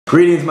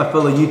Greetings, my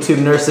fellow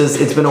YouTube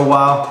nurses. It's been a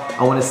while.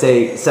 I want to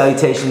say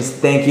salutations,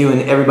 thank you,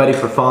 and everybody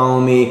for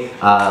following me,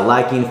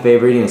 liking,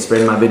 favoriting, and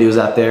spreading my videos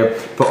out there.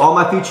 For all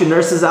my future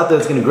nurses out there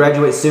that's going to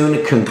graduate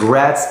soon,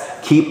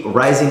 congrats. Keep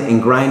rising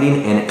and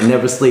grinding and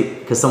never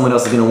sleep, because someone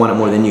else is going to want it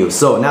more than you.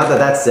 So now that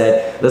that's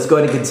said, let's go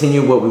ahead and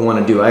continue what we want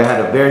to do. I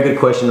had a very good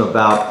question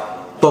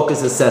about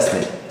focus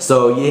assessment.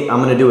 So yeah, I'm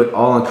going to do it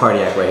all on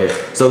cardiac right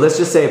here. So let's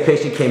just say a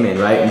patient came in,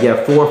 right? And you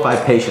have 4 or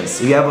 5 patients.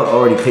 So you have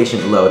already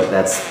patient load.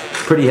 That's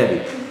pretty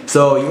heavy.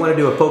 So you want to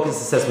do a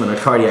focus assessment on a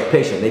cardiac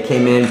patient. They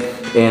came in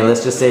and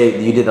let's just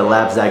say you did the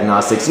labs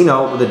diagnostics, you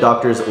know, the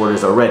doctor's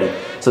orders already.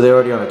 So they're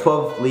already on a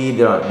 12 lead,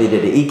 they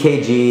did the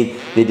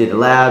EKG, they did the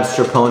labs,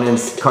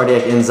 troponins,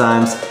 cardiac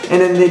enzymes,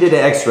 and then they did an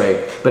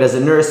x-ray. But as a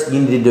nurse,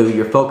 you need to do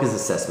your focus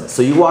assessment.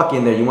 So you walk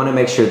in there, you want to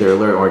make sure they're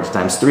alert orange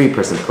times 3,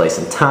 person, place,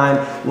 and time.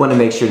 You want to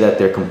make sure that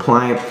they're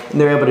compliant and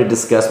they're able to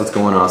discuss what's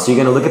going on. So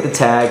you're going to look at the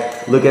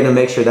tag, look at it and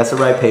make sure that's the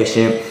right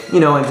patient, you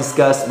know, and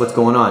discuss what's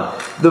going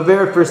on. The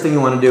very first thing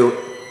you want to do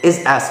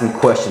is asking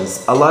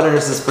questions. A lot of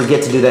nurses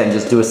forget to do that and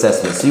just do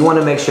assessments. So you want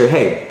to make sure,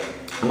 hey,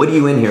 what are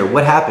you in here?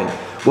 What happened?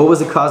 What was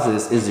the cause of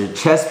this? Is there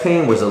chest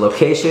pain? Was it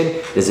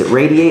location? Does it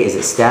radiate? Is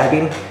it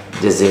stabbing?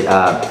 Does it,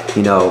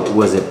 you know,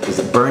 is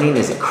it burning?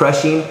 Is it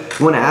crushing?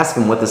 You want to ask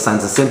them what the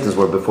signs and symptoms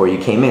were before you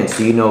came in,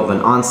 so you know of an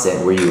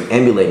onset. Were you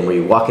ambulating? Were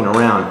you walking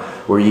around?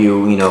 Were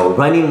you,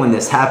 running when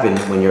this happened,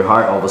 when your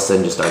heart all of a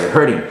sudden just started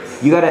hurting?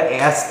 You got to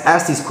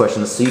ask these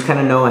questions so you kind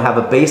of know and have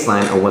a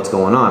baseline of what's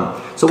going on.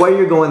 So while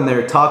you're going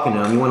there talking to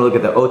them, you want to look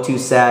at the O2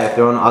 sat. If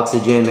they're on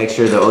oxygen, make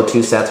sure the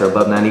O2 sats are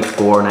above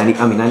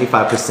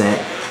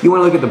 95%. You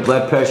want to look at the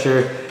blood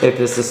pressure. If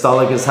the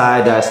systolic is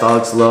high,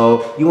 diastolic's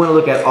low. You want to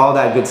look at all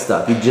that good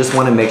stuff. You just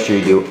want to make sure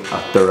you do a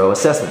thorough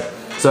assessment.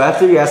 So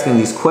after you're asking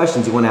these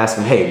questions, you want to ask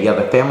them, hey, do you have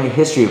a family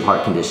history of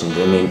heart conditions?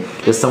 I mean,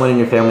 does someone in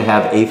your family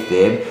have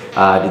AFib?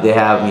 Do they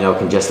have,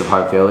 congestive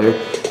heart failure?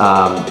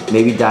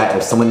 Maybe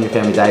if someone in your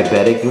family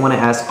diabetic? You want to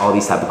ask all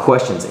these type of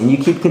questions. And you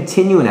keep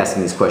continuing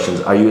asking these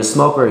questions. Are you a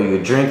smoker? Are you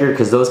a drinker?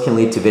 Because those can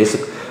lead to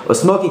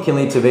smoking can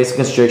lead to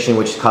vasoconstriction,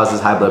 which causes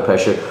high blood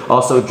pressure.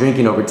 Also,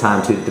 drinking over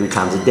time, 2 to 3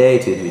 times a day,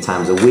 2 to 3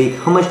 times a week.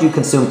 How much do you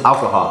consume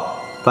alcohol?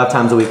 5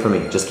 times a week for me,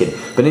 just kidding.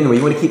 But anyway,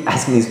 you want to keep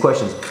asking these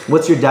questions.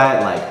 What's your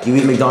diet like? Do you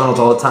eat McDonald's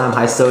all the time,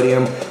 high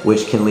sodium,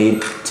 which can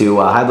lead to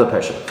high blood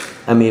pressure?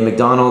 I mean,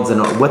 McDonald's and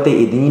what they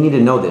eat, you need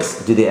to know this.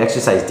 Do they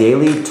exercise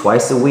daily,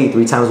 twice a week,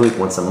 3 times a week,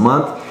 once a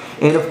month?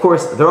 And of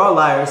course, they're all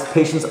liars.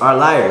 Patients are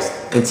liars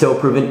until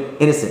proven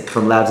innocent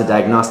from labs and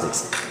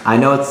diagnostics. I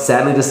know it's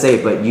sadly to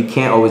say, but you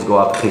can't always go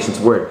off the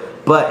patient's word.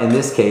 But in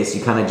this case,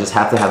 you kind of just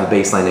have to have a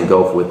baseline and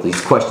go with these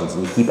questions,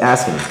 and you keep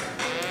asking them.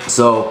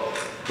 So,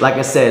 like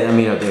I said,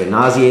 are they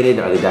nauseated?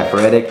 Are they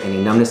diaphoretic?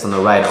 Any numbness on the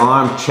right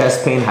arm?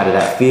 Chest pain? How did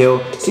that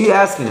feel? So you're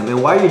asking them,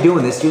 and while you're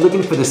doing this, you're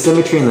looking for the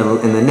symmetry in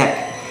the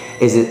neck.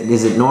 Is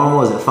it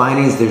normal? Is it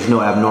findings? There's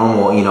no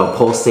abnormal,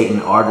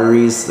 pulsating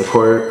arteries, the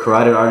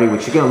carotid artery,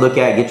 which you're going to look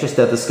at. Get your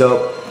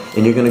stethoscope,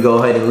 and you're going to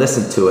go ahead and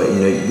listen to it.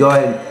 You go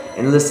ahead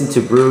and listen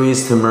to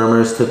bruits, to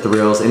murmurs, to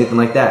thrills, anything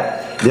like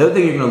that. The other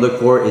thing you're going to look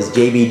for is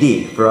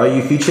JVD. For all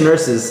you future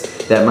nurses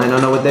that might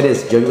not know what that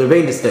is, jugular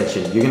vein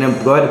distension. You're going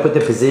to go ahead and put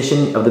the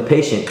position of the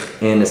patient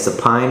in a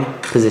supine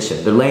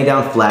position. They're laying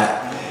down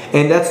flat,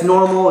 and that's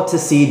normal to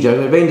see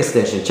jugular vein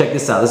distension. Check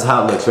this out. This is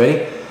how it looks.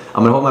 Ready?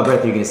 I'm going to hold my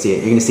breath and you're going to see it.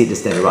 You're going to see it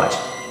distended. Watch.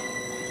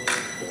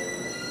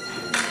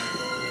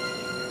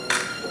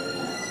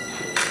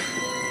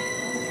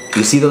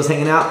 You see those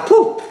hanging out?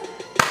 Woo!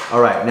 All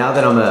right, now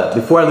that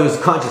before I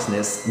lose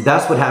consciousness,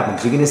 that's what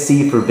happens. You're gonna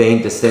see for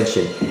vein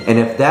distension. And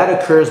if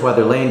that occurs while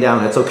they're laying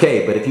down, it's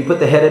okay. But if you put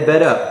the head of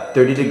bed up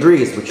 30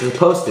 degrees, which you're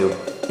supposed to,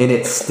 and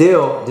it's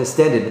still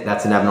distended,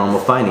 that's an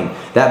abnormal finding.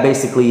 That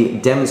basically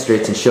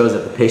demonstrates and shows that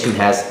the patient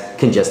has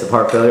congestive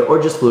heart failure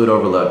or just fluid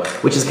overload,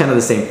 which is kind of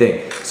the same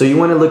thing. So you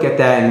want to look at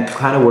that and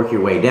kind of work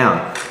your way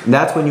down. And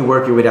that's when you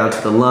work your way down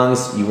to the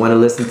lungs. You want to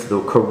listen to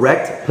the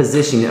correct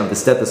positioning of the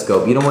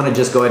stethoscope. You don't want to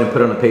just go ahead and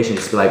put on a patient and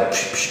just be like,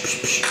 psh, psh,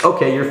 psh, psh.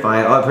 Okay, you're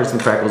fine. Oh, I've heard some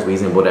crackles,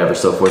 wheezing, whatever,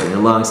 so forth in your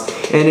lungs.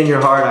 And in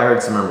your heart, I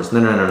heard some murmurs.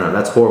 No,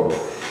 that's horrible.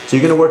 So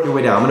you're going to work your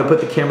way down. I'm going to put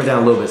the camera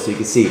down a little bit so you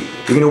can see.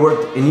 You're going to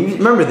work, and you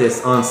remember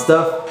this on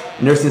stuff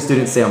nursing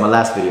students say on my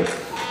last video.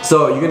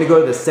 So you're going to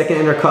go to the second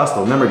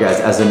intercostal. Remember guys,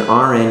 as an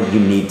RN, you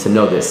need to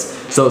know this.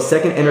 So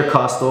second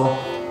intercostal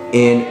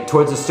in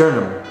towards the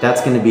sternum,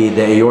 that's going to be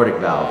the aortic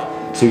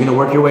valve. So you're going to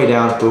work your way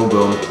down, boom,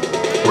 boom,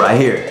 right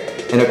here.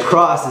 And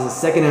across is the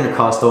second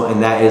intercostal,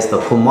 and that is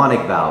the pulmonic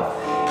valve.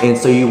 And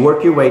so you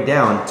work your way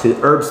down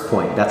to Erb's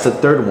point. That's the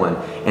third one.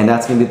 And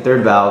that's going to be the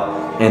third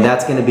valve. And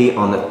that's going to be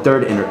on the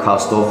third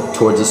intercostal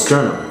towards the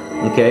sternum.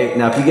 Okay,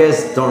 now if you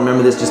guys don't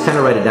remember this, just kind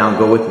of write it down,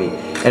 go with me.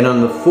 And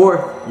on the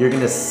fourth, you're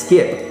going to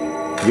skip.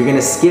 You're going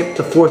to skip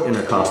the fourth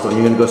intercostal and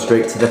you're going to go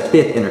straight to the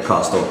fifth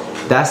intercostal.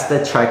 That's the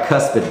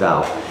tricuspid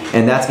valve.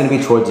 And that's going to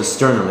be towards the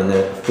sternum. And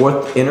the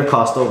fourth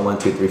intercostal, 1,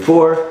 2, 3,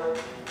 4,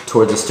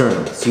 towards the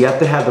sternum. So you have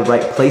to have the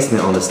right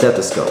placement on the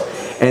stethoscope.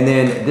 And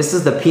then this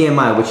is the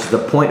PMI, which is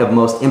the point of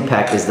most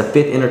impact, is the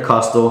fifth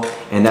intercostal.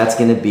 And that's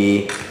going to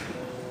be, do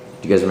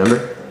you guys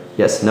remember?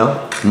 Yes,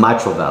 no?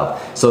 Mitral valve.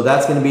 So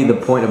that's going to be the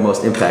point of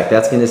most impact.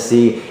 That's going to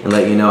see and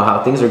let you know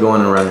how things are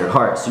going around your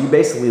heart. So you're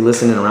basically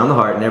listening around the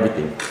heart and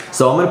everything.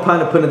 So I'm going to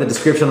kind of put in the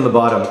description on the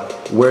bottom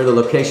where the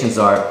locations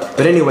are.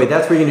 But anyway,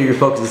 that's where you're going to do your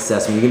focus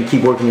assessment. You're going to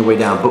keep working your way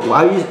down. But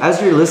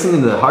as you're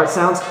listening to the heart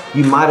sounds,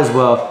 you might as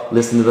well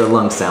listen to the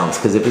lung sounds.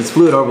 Because if it's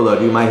fluid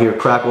overload, you might hear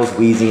crackles,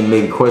 wheezing,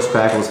 maybe coarse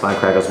crackles, fine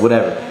crackles,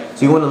 whatever.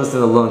 So you want to listen to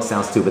the lung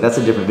sounds too, but that's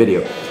a different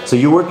video. So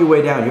you work your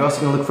way down. You're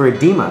also going to look for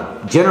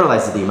edema,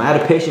 generalized edema. I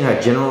had a patient who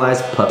had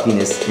generalized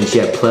puffiness and she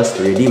had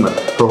 +3 edema.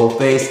 Her whole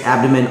face,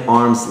 abdomen,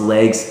 arms,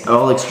 legs,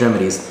 all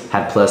extremities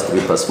had +3,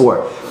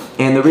 +4.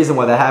 And the reason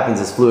why that happens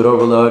is fluid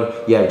overload.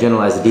 You have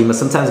generalized edema.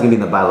 Sometimes it's going to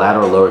be in the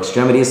bilateral lower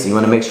extremities. So you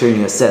want to make sure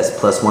you assess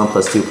 +1,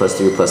 +2,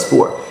 +3,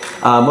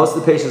 +4. Most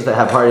of the patients that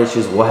have heart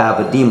issues will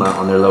have edema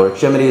on their lower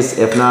extremities.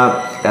 If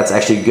not, that's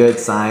actually a good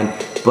sign.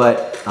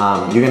 But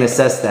you're going to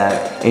assess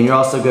that, and you're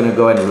also going to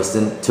go ahead and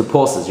listen to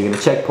pulses. You're going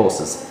to check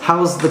pulses.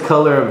 How's the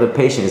color of the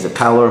patient? Is it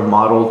pallor,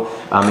 mottled?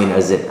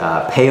 Is it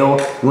pale?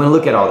 You want to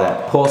look at all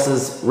that.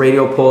 Pulses,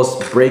 radial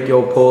pulse,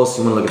 brachial pulse.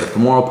 You want to look at the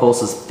femoral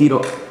pulses,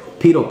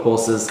 pedal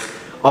pulses,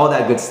 all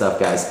that good stuff,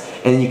 guys.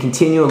 And you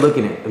continue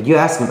looking at, you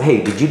ask them,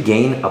 hey, did you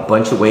gain a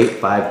bunch of weight,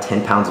 5,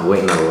 10 pounds of weight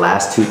in the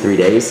last 2-3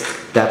 days?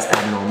 That's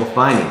abnormal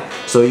finding.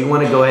 So you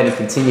want to go ahead and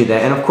continue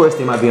that. And of course,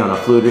 they might be on a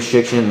fluid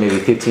restriction, maybe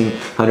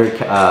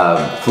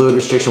 1500 fluid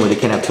restriction where they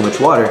can't have too much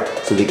water,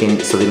 so they can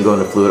go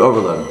into fluid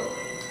overload.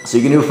 So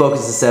you can do a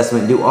focus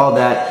assessment, do all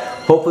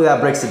that. Hopefully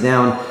that breaks it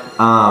down.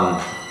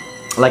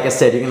 Like I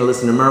said, you're going to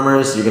listen to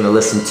murmurs, you're going to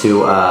listen to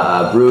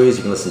bruits,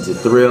 you're going to listen to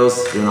thrills,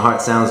 you're going to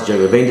heart sounds,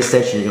 jugular vein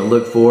distension, you're going to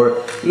look for.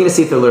 You're going to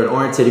see if they're alert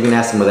oriented, you're going to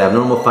ask them what the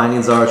abnormal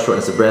findings are,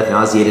 shortness of breath,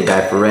 nauseated,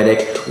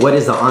 diaphoretic. What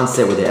is the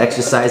onset where they're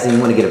exercising? You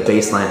want to get a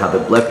baseline, how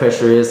their blood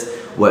pressure is,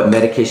 what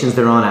medications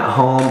they're on at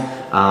home,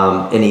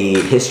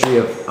 any history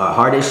of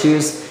heart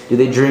issues. Do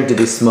they drink? Do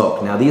they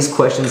smoke? Now these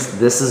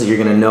questions, you're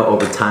gonna know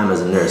over time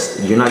as a nurse.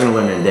 You're not gonna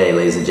learn in a day,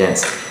 ladies and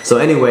gents. So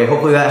anyway,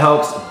 hopefully that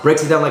helps.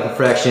 Breaks it down like a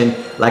fraction.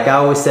 Like I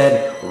always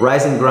said,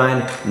 rise and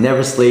grind,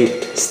 never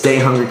sleep, stay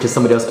hungry because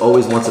somebody else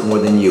always wants it more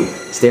than you.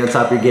 Stay on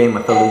top of your game,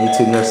 my fellow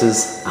YouTube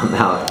nurses. I'm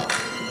out.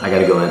 I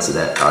gotta go answer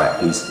that. All right,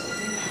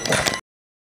 peace.